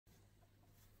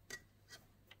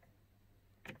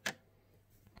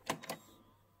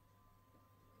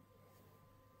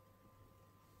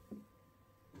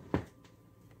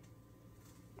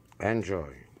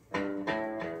Enjoy.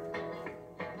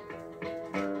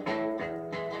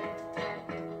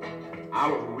 I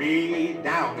was way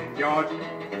down in Georgia.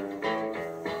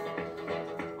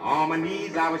 On my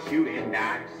knees I was shooting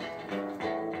dice.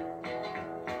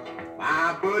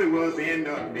 My buddy was in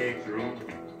the next room,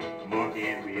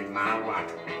 monkeying with my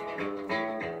wife.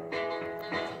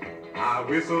 I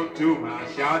whistled to my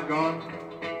shotgun,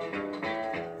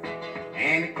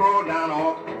 and it crawled down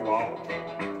off the wall.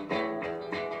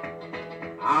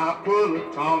 I pulled the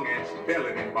tongue and spell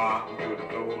it in bark to the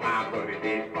floor. My buddy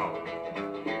did fall.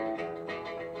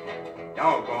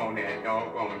 Doggone that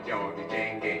doggone Georgia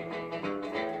chain gang.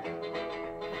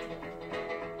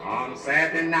 On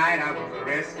Saturday night I was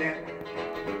arrested.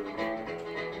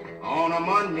 On a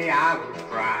Monday I was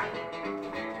tried.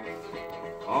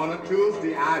 On a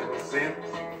Tuesday I was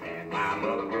sentenced, and my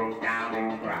mother broke down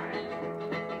and cried.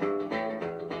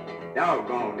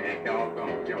 Doggone that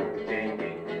doggone Georgia chain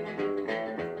gang.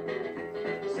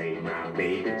 Save my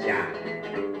baby child.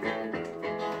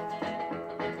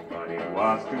 But it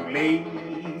was too late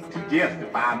to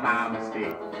justify my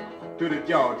mistake. To the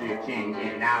Georgia chain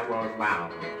gang I was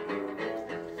bound.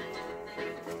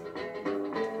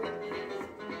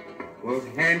 Was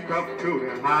handcuffed to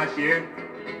the high sheriff.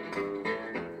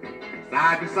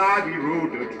 Side to side we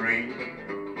rode the train.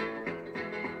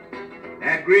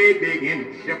 That great big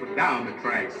engine shuffled down the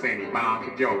track, saying he bound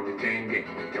for Georgia chain gang,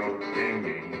 Georgia chain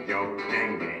gang, Georgia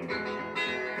chain gang.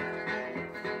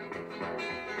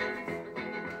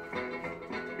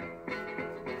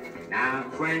 Now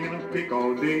I'm swinging a pick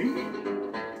all day,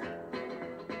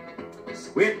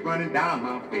 sweat running down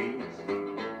my face.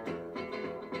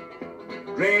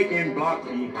 Dragging blocks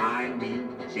behind me,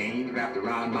 chains wrapped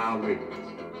around my waist.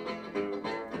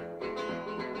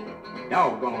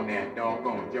 Doggone that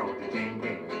doggone Georgia chain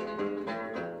gang.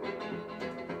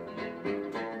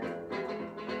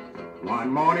 One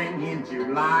morning in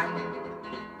July,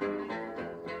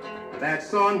 that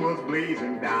sun was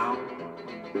blazing down.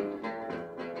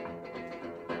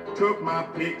 Took my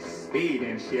pick, spade,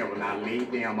 and shovel, and I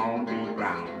laid them on the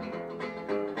ground.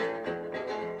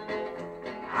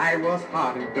 I was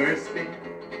hot and thirsty,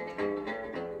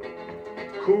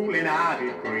 cooling out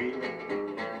a grave.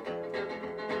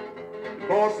 The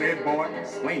boss said, boy,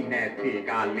 swing that pick,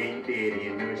 I lay dead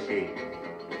in the shade.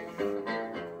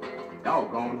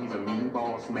 Doggone, he's a mean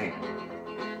boss man.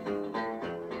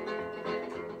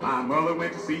 My mother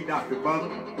went to see Dr. Buzzer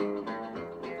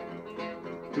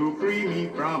to free me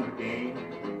from the game.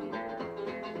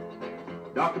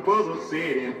 Dr. Buzzer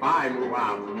said in 5 more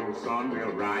hours your son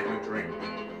will ride the train.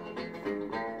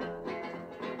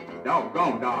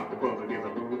 Doggone Dr. Buzzer is a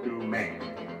voodoo man.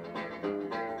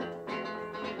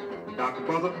 Dr.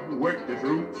 Buzzer worked his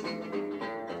roots.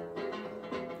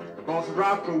 The boss's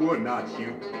rifle would not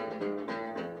shoot.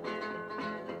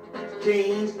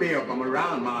 Chains fell from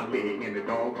around my leg and the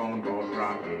doggone boss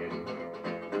dropped dead.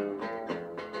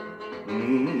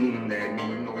 That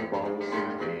mean no boss is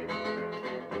dead.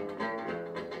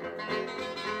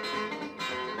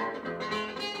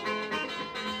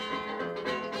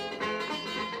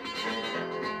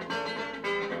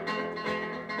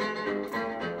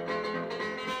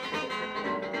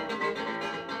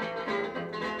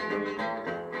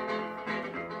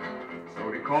 So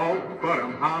they called for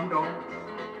them hound dogs,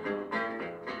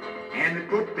 and they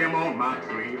put them on my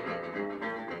trail.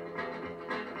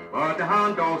 But the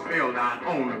hound dogs fell down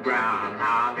on the ground,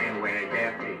 howling wag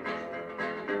their face.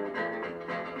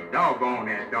 Doggone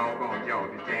that doggone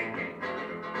Georgia chain gang.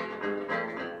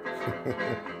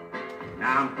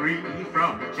 Now I'm free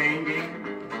from the chain gang,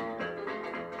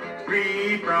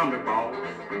 free from the boss.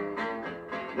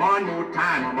 One more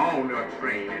time I'm on the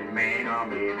train, and man,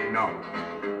 I'm heading north.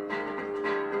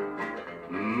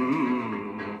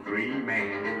 Free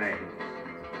man at last.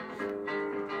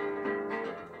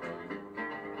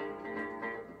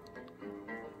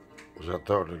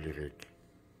 J'adore le lyrique.